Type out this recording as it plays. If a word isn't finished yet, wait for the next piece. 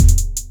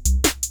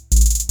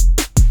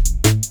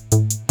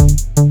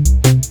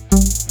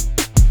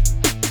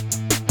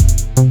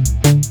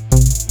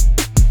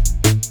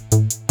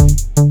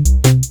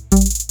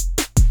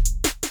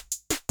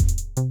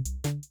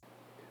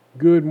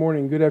Good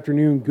morning, good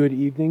afternoon, good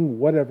evening,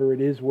 whatever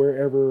it is,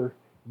 wherever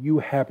you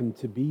happen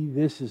to be.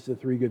 This is the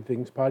Three Good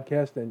Things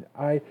podcast, and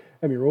I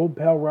am your old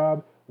pal,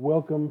 Rob.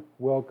 Welcome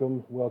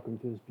to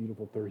this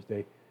beautiful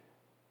Thursday.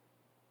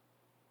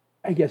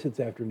 I guess it's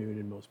afternoon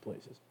in most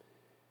places.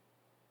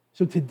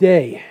 So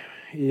today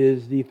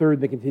is the third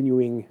in the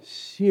continuing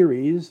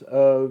series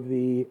of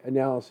the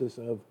analysis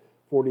of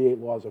 48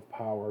 Laws of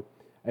Power,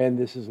 and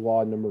this is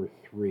law number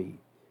 3.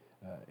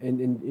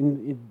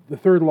 And the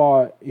third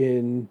law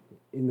in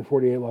the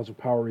 48 Laws of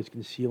Power is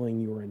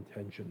concealing your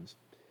intentions.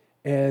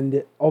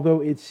 And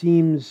although it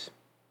seems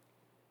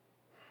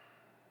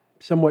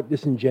somewhat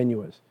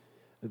disingenuous,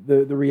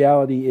 the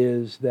reality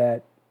is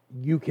that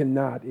you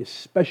cannot,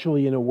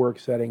 especially in a work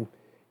setting,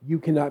 you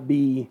cannot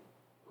be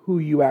who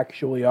you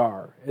actually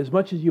are. As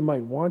much as you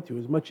might want to,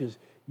 as much as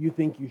you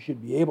think you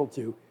should be able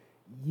to,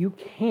 you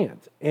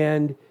can't.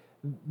 And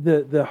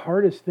the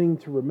hardest thing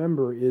to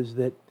remember is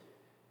that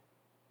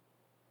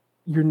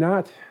you're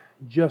not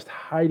just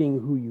hiding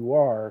who you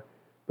are,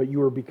 but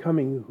you are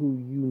becoming who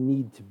you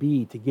need to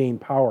be to gain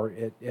power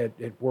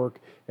at work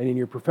and in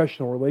your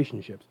professional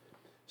relationships.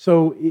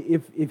 So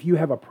if you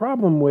have a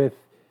problem with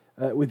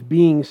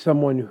being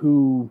someone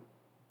who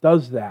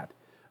does that,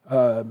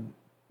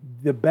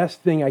 the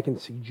best thing I can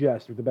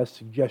suggest, or the best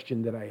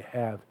suggestion that I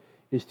have,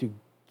 is to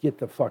get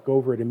the fuck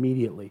over it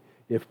immediately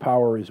if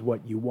power is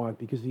what you want,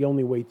 because the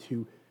only way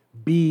to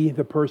be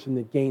the person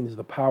that gains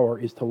the power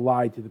is to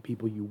lie to the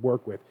people you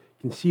work with.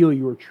 Conceal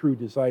your true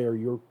desire,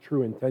 your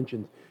true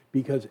intentions,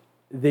 because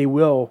they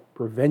will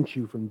prevent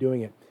you from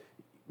doing it.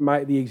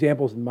 The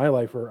examples in my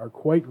life are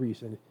quite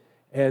recent,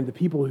 and the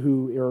people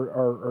who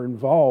are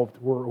involved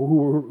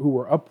who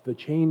were up the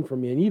chain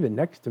from me and even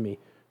next to me,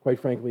 quite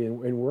frankly,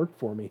 and worked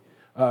for me,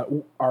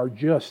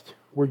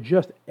 were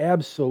just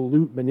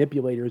absolute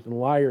manipulators and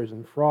liars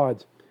and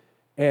frauds,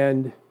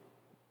 and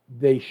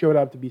they showed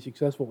up to be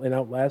successful and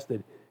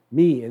outlasted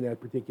me in that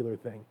particular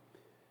thing.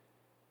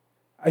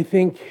 I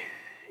think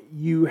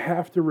you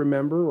have to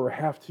remember or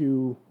have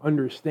to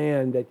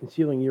understand that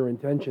concealing your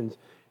intentions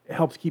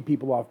helps keep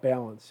people off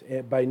balance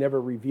by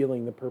never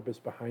revealing the purpose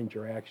behind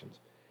your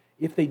actions.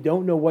 If they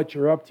don't know what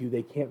you're up to,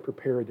 they can't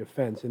prepare a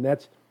defense. And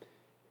that's,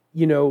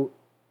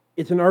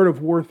 it's an art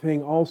of war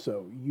thing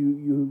also.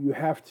 You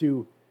have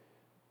to,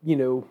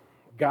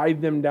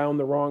 guide them down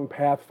the wrong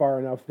path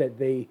far enough that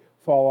they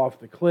fall off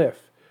the cliff.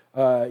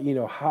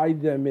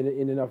 Hide them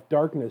in enough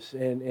darkness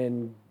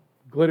and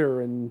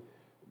glitter and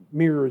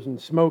mirrors and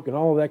smoke and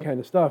all of that kind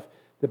of stuff,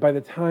 that by the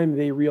time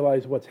they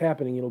realize what's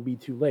happening, it'll be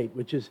too late,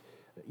 which is,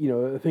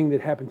 a thing that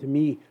happened to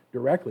me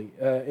directly.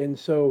 And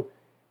so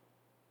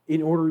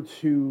in order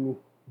to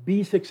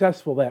be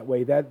successful that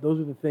way,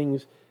 those are the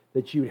things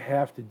that you'd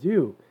have to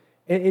do.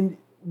 And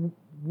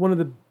one of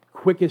the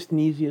quickest and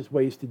easiest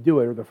ways to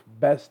do it, or the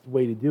best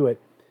way to do it,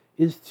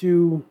 is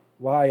to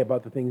lie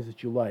about the things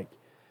that you like.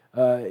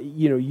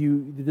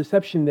 The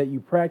deception that you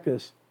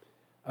practice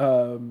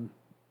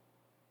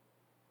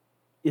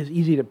is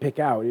easy to pick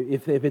out.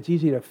 If it's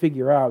easy to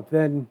figure out,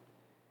 then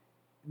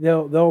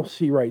they'll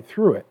see right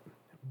through it.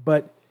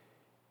 But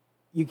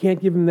you can't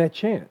give them that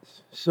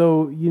chance.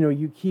 So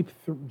you keep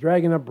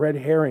dragging up red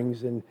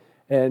herrings and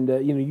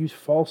use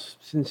false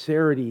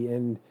sincerity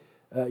and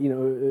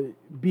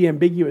be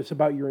ambiguous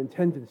about your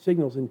intent and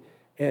signals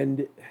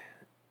and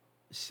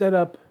set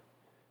up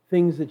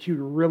things that you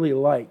really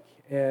like.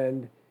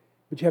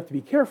 But you have to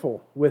be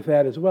careful with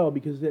that as well,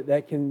 because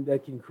that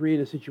can create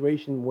a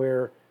situation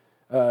where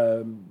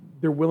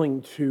they're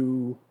willing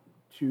to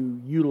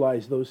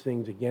utilize those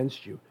things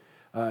against you.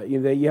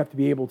 You have to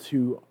be able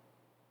to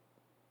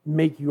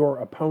make your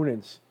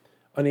opponents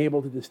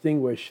unable to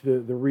distinguish the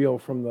real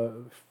from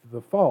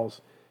the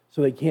false,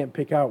 so they can't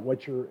pick out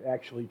what you're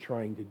actually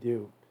trying to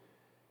do.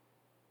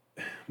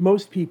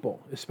 Most people,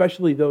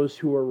 especially those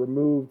who are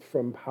removed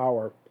from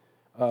power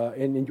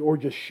or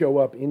just show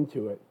up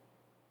into it,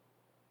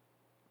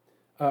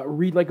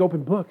 read like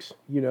open books.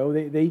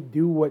 They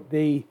do what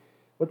they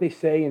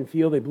say and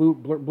feel. They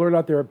blurt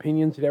out their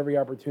opinions at every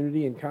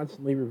opportunity and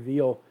constantly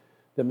reveal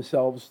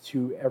themselves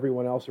to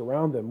everyone else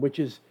around them, which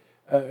is,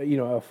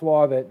 a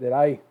flaw that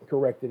I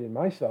corrected in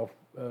myself,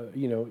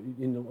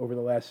 over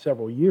the last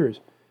several years,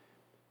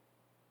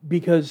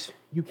 because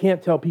you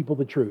can't tell people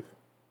the truth.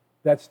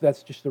 That's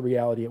just the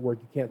reality at work.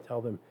 You can't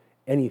tell them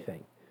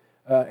anything.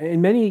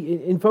 And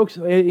many folks,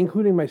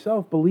 including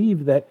myself,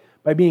 believe that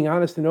by being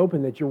honest and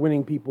open, that you're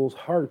winning people's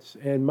hearts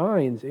and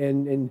minds,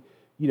 and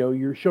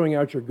you're showing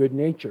out your good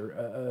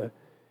nature.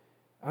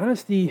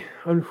 Honesty,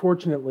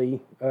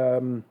 unfortunately,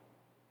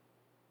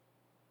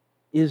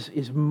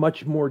 is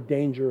much more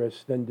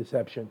dangerous than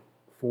deception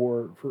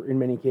for in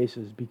many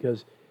cases,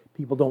 because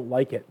people don't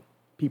like it.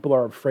 People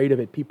are afraid of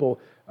it. People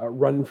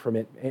run from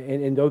it,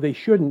 and though they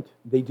shouldn't,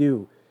 they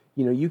do.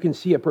 You can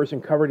see a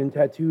person covered in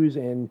tattoos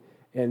and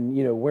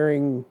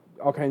wearing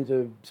all kinds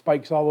of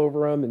spikes all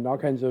over them and all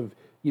kinds of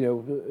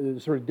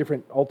sort of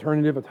different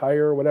alternative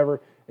attire or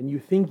whatever, and you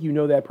think you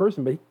know that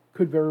person, but he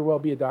could very well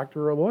be a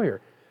doctor or a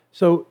lawyer.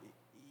 So,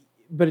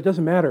 but it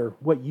doesn't matter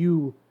what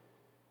you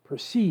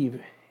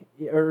perceive.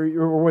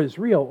 or what is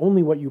real,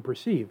 only what you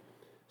perceive.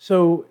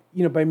 So,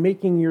 by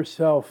making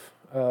yourself,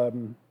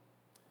 and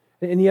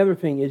the other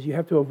thing is you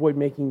have to avoid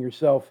making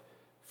yourself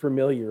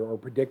familiar or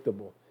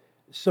predictable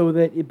so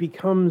that it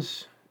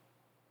becomes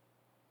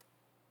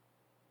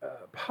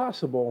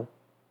possible,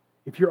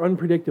 if you're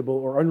unpredictable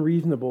or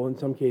unreasonable in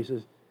some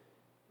cases,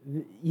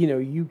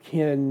 you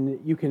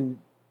can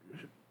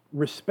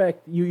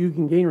respect, you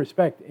can gain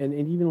respect and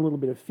even a little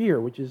bit of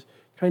fear, which is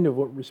kind of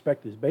what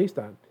respect is based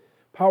on.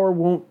 Power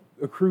won't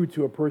accrue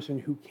to a person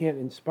who can't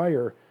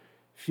inspire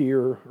fear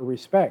or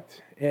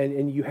respect.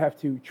 And you have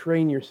to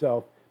train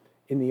yourself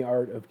in the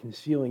art of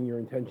concealing your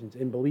intentions.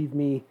 And believe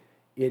me,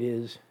 it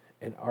is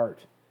an art.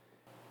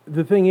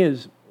 The thing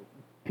is,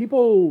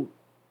 people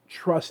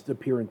trust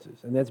appearances,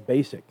 and that's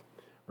basic,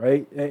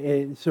 right?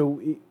 And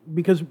so,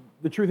 because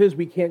the truth is,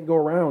 we can't go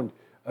around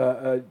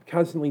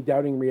constantly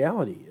doubting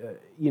reality,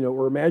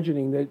 or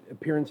imagining that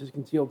appearances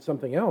concealed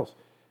something else.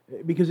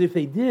 Because if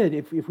they did,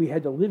 if we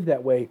had to live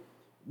that way,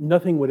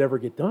 nothing would ever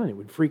get done. It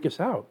would freak us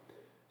out.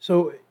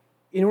 So,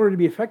 in order to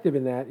be effective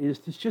in that, is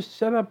to just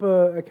set up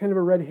a kind of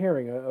a red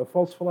herring, a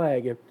false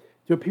flag,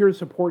 to appear to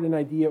support an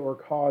idea or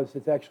cause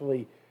that's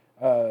actually,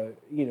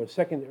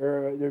 second,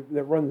 or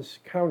that runs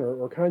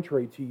counter or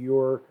contrary to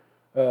your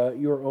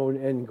own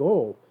end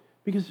goal.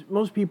 Because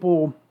most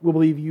people will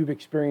believe you've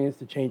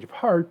experienced a change of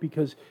heart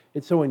because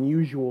it's so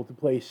unusual to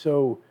play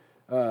so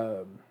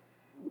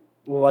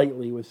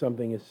lightly with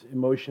something as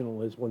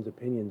emotional as one's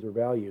opinions or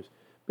values.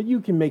 But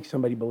you can make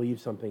somebody believe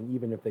something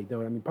even if they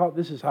don't. I mean,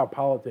 this is how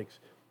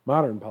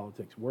modern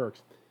politics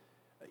works.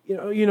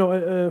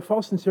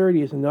 False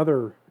sincerity is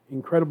another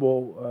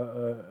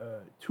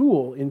incredible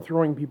tool in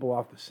throwing people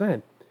off the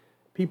scent.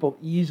 People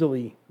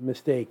easily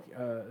mistake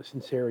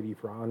sincerity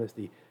for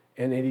honesty,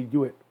 and they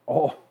do it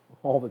all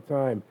the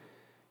time.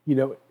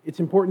 It's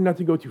important not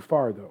to go too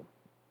far, though.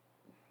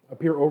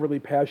 Appear overly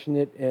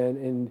passionate,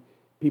 and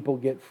people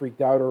get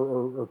freaked out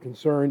or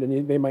concerned,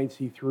 and they might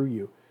see through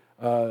you.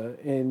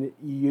 And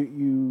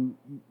you,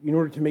 in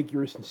order to make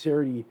your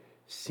sincerity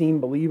seem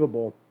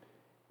believable,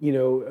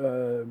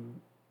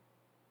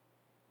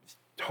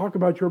 talk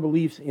about your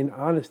beliefs in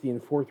honesty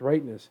and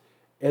forthrightness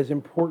as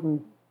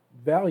important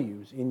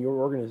values in your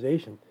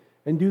organization,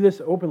 and do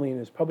this openly and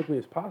as publicly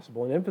as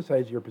possible, and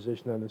emphasize your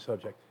position on the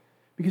subject,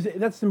 because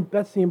that's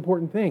the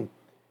important thing.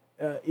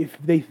 If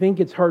they think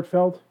it's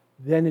heartfelt,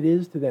 then it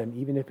is to them,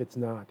 even if it's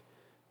not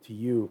to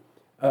you.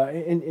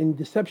 And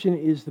deception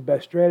is the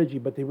best strategy,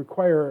 but they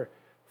require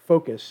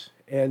focus,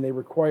 and they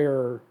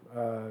require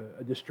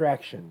a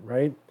distraction,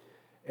 right?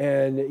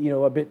 And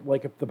a bit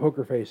like the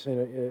poker face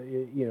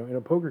in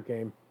a poker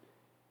game,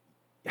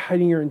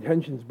 hiding your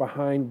intentions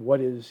behind what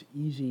is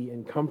easy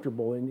and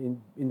comfortable in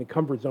the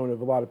comfort zone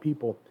of a lot of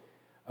people.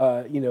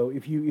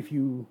 If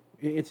you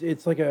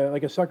it's like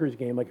a suckers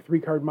game, like a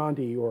 3-card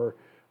Monte or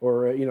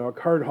a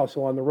card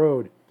hustle on the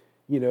road.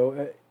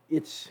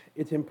 It's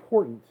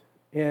important,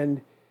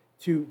 and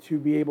to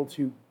be able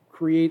to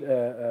create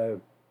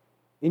an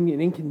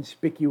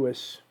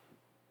inconspicuous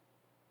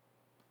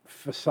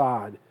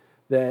facade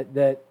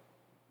that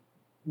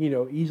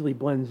easily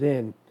blends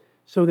in,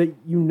 so that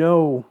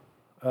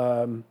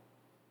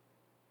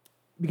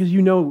because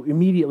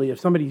immediately if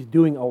somebody's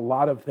doing a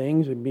lot of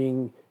things and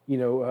being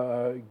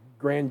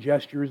grand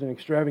gestures and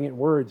extravagant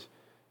words,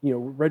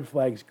 red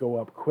flags go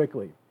up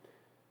quickly.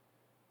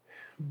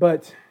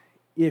 But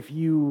if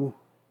and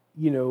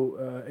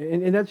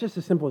that's just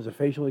as simple as a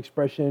facial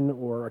expression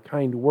or a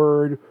kind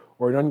word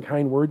or an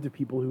unkind word to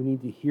people who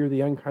need to hear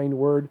the unkind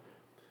word.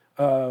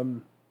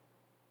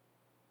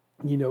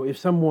 If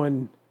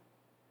someone,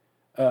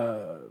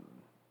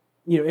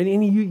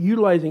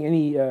 utilizing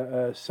any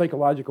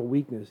psychological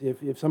weakness,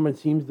 if someone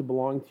seems to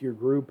belong to your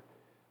group,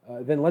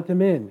 then let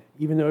them in,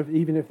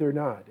 even if they're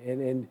not,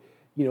 and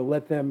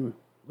let them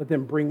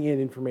bring in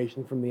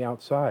information from the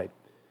outside.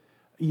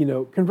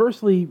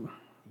 Conversely,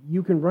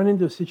 you can run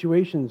into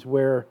situations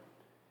where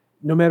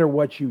no matter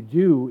what you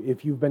do,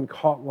 if you've been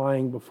caught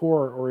lying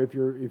before, or if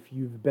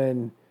you've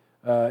been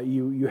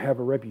you have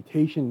a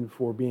reputation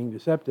for being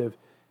deceptive,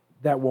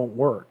 that won't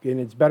work. And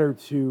it's better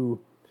to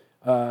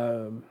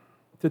leather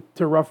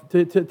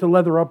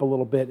up a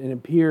little bit and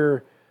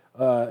appear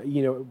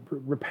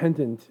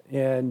repentant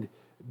and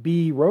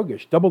be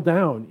roguish. Double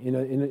down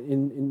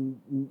in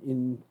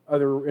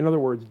other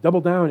words, double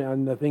down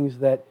on the things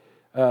that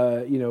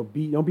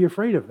don't be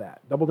afraid of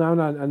that. Double down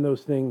on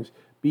those things.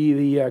 Be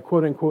the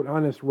quote unquote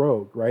honest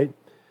rogue, right?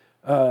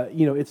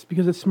 It's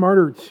because it's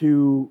smarter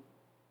to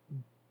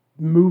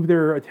move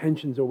their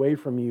attentions away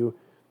from you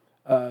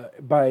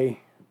by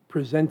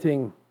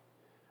presenting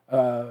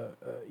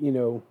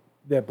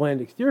that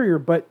bland exterior.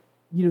 But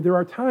there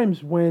are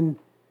times when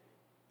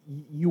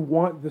you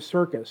want the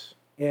circus,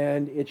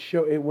 and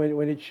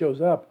when it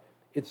shows up,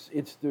 it's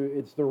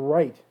the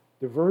right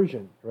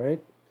diversion,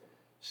 right?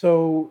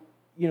 So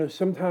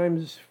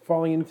sometimes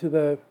falling into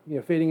the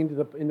fading into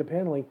the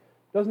paneling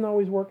doesn't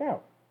always work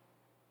out.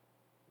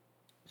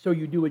 So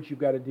you do what you've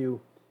got to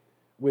do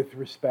with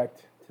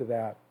respect to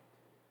that.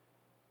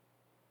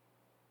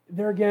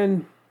 There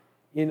again,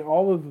 in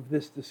all of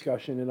this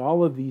discussion and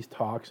all of these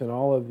talks and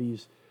all of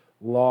these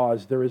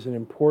laws, there is an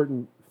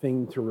important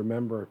thing to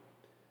remember,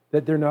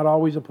 that they're not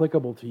always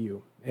applicable to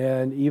you.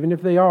 And even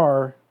if they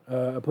are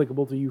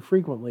applicable to you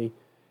frequently,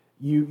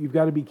 you've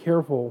got to be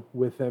careful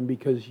with them,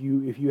 because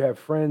if you have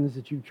friends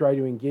that you try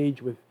to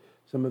engage with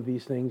some of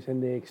these things,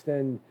 and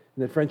and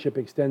the friendship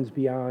extends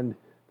beyond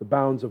the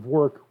bounds of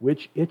work,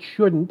 which it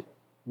shouldn't,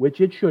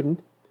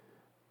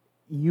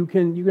 you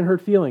can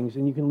hurt feelings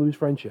and you can lose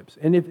friendships.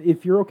 And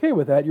if you're okay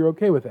with that, you're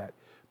okay with that.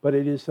 But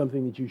it is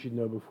something that you should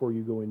know before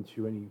you go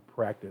into any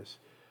practice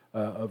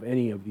of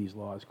any of these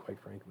laws, quite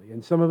frankly.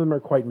 And some of them are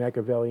quite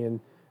Machiavellian,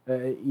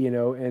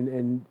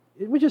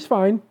 which is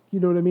fine. You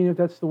know what I mean? If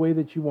that's the way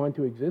that you want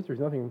to exist, there's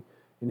nothing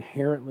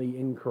inherently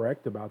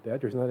incorrect about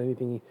that. There's not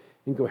anything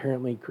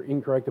incoherently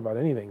incorrect about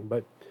anything.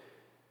 But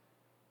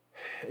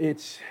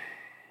there's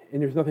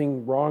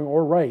nothing wrong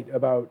or right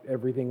about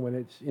everything when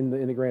it's in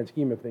the grand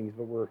scheme of things.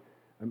 But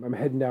I'm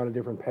heading down a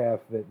different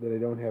path that I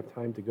don't have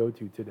time to go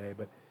to today.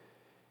 But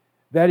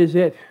that is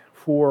it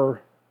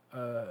for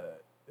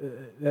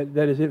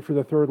that is it for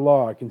the third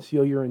law: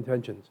 conceal your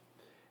intentions.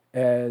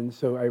 And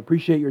so I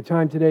appreciate your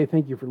time today.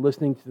 Thank you for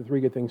listening to the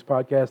Three Good Things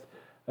podcast.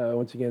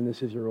 Once again,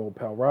 this is your old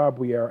pal Rob.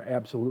 We are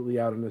absolutely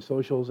out on the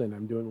socials, and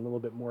I'm doing a little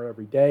bit more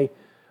every day.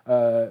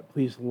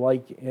 Please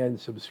like and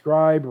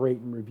subscribe, rate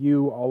and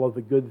review, all of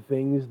the good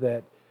things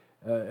that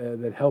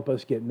help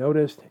us get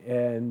noticed.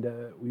 And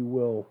we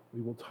will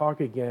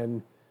talk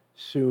again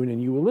soon,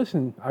 and you will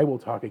listen. I will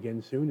talk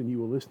again soon, and you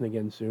will listen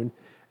again soon.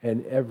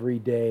 And every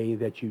day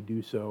that you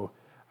do so,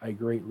 I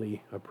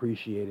greatly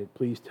appreciate it.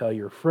 Please tell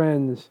your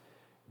friends.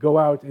 Go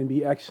out and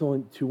be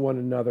excellent to one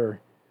another.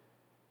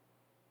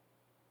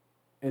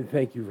 And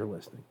thank you for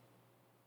listening.